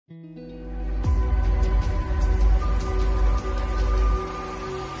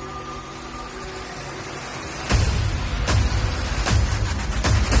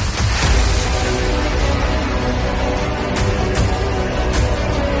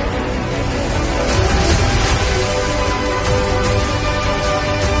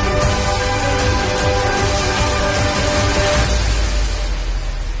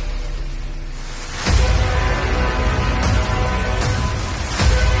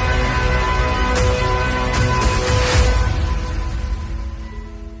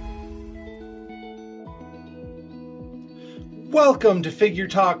Welcome to Figure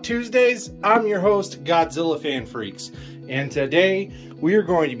Talk Tuesdays. I'm your host, Godzilla Fan Freaks, and today we are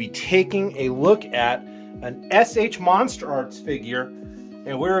going to be taking a look at an SH Monster Arts figure,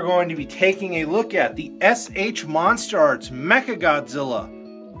 and we're going to be taking a look at the SH Monster Arts Mechagodzilla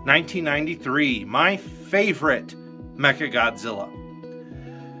 1993, my favorite Mechagodzilla.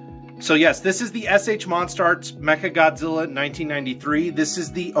 So yes, this is the SH Monster Arts Mechagodzilla 1993. This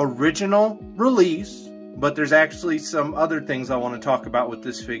is the original release, but there's actually some other things I want to talk about with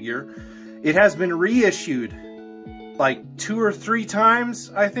this figure. It has been reissued like 2 or 3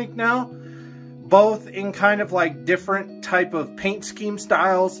 times, I think now, both in kind of like different type of paint scheme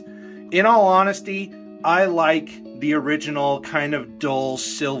styles. In all honesty, I like the original kind of dull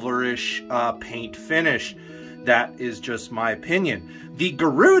silverish paint finish. That is just my opinion. The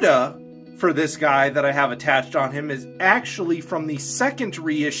Garuda for this guy that I have attached on him is actually from the second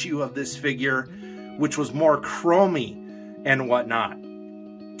reissue of this figure, which was more chromy and whatnot.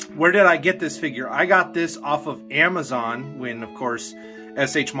 Where did I get this figure? I got this off of Amazon when, of course,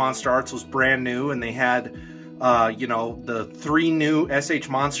 SH Monster Arts was brand new, and they had, you know, the 3 new SH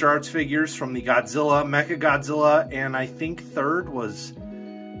Monster Arts figures from the Godzilla, Mechagodzilla, and I think third was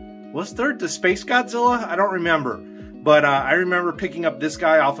third the Space Godzilla? I don't remember. But I remember picking up this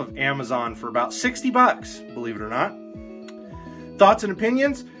guy off of Amazon for about 60 bucks, believe it or not. Thoughts and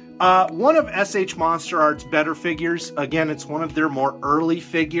opinions? One of SH Monster Arts' better figures. Again, it's one of their more early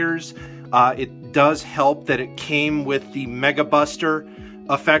figures. It does help that it came with the Mega Buster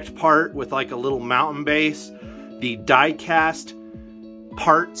effect part with like a little mountain base. The die-cast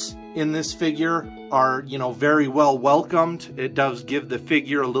parts in this figure are, you know, very well welcomed. It does give the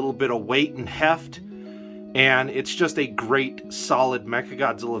figure a little bit of weight and heft. And it's just a great, solid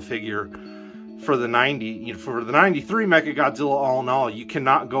Mechagodzilla figure. For the 93 Mechagodzilla, all in all, you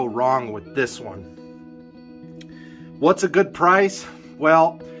cannot go wrong with this one. What's a good price?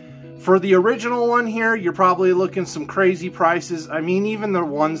 Well, for the original one here, you're probably looking some crazy prices. I mean, even the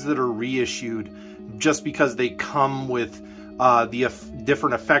ones that are reissued, just because they come with the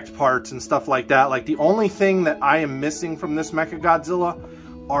different effect parts and stuff like that. Like, the only thing that I am missing from this Mechagodzilla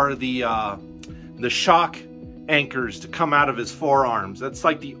are the shock anchors to come out of his forearms. That's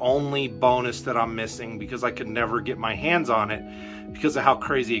like the only bonus that I'm missing, because I could never get my hands on it because of how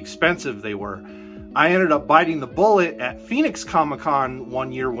crazy expensive they were. I ended up biting the bullet at Phoenix Comic-Con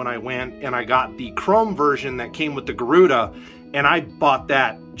one year when I went, and I got the chrome version that came with the Garuda, and I bought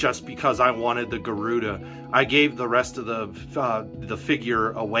that just because I wanted the Garuda. I gave the rest of the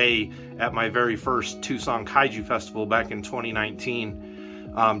figure away at my very first Tucson Kaiju Festival back in 2019.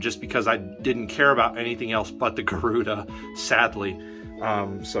 Just because I didn't care about anything else but the Garuda, sadly.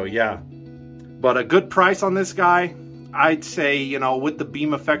 So yeah, but a good price on this guy, I'd say, you know, with the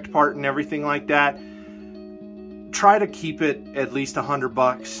beam effect part and everything like that, try to keep it at least 100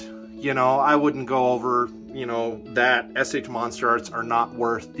 bucks. You know, I wouldn't go over, you know, that. SH Monster Arts are not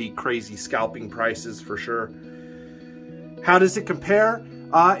worth the crazy scalping prices for sure. How does it compare?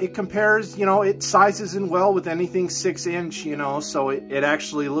 It compares, you know, it sizes in well with anything 6-inch, you know, so it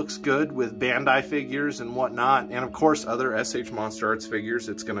actually looks good with Bandai figures and whatnot. And of course, other SH Monster Arts figures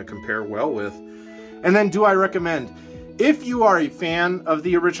it's going to compare well with. And then, do I recommend? If you are a fan of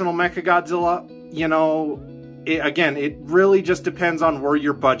the original Mechagodzilla, you know, again, it really just depends on where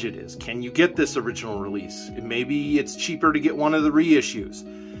your budget is. Can you get this original release? Maybe it's cheaper to get one of the reissues.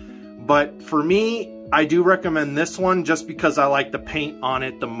 But for me, I do recommend this one just because I like the paint on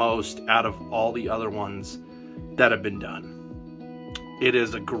it the most out of all the other ones that have been done. It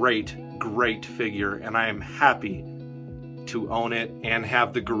is a great, great figure, and I am happy to own it and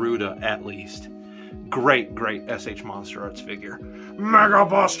have the Garuda at least. Great, great SH Monster Arts figure. Mega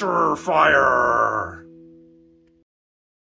Buster Fire!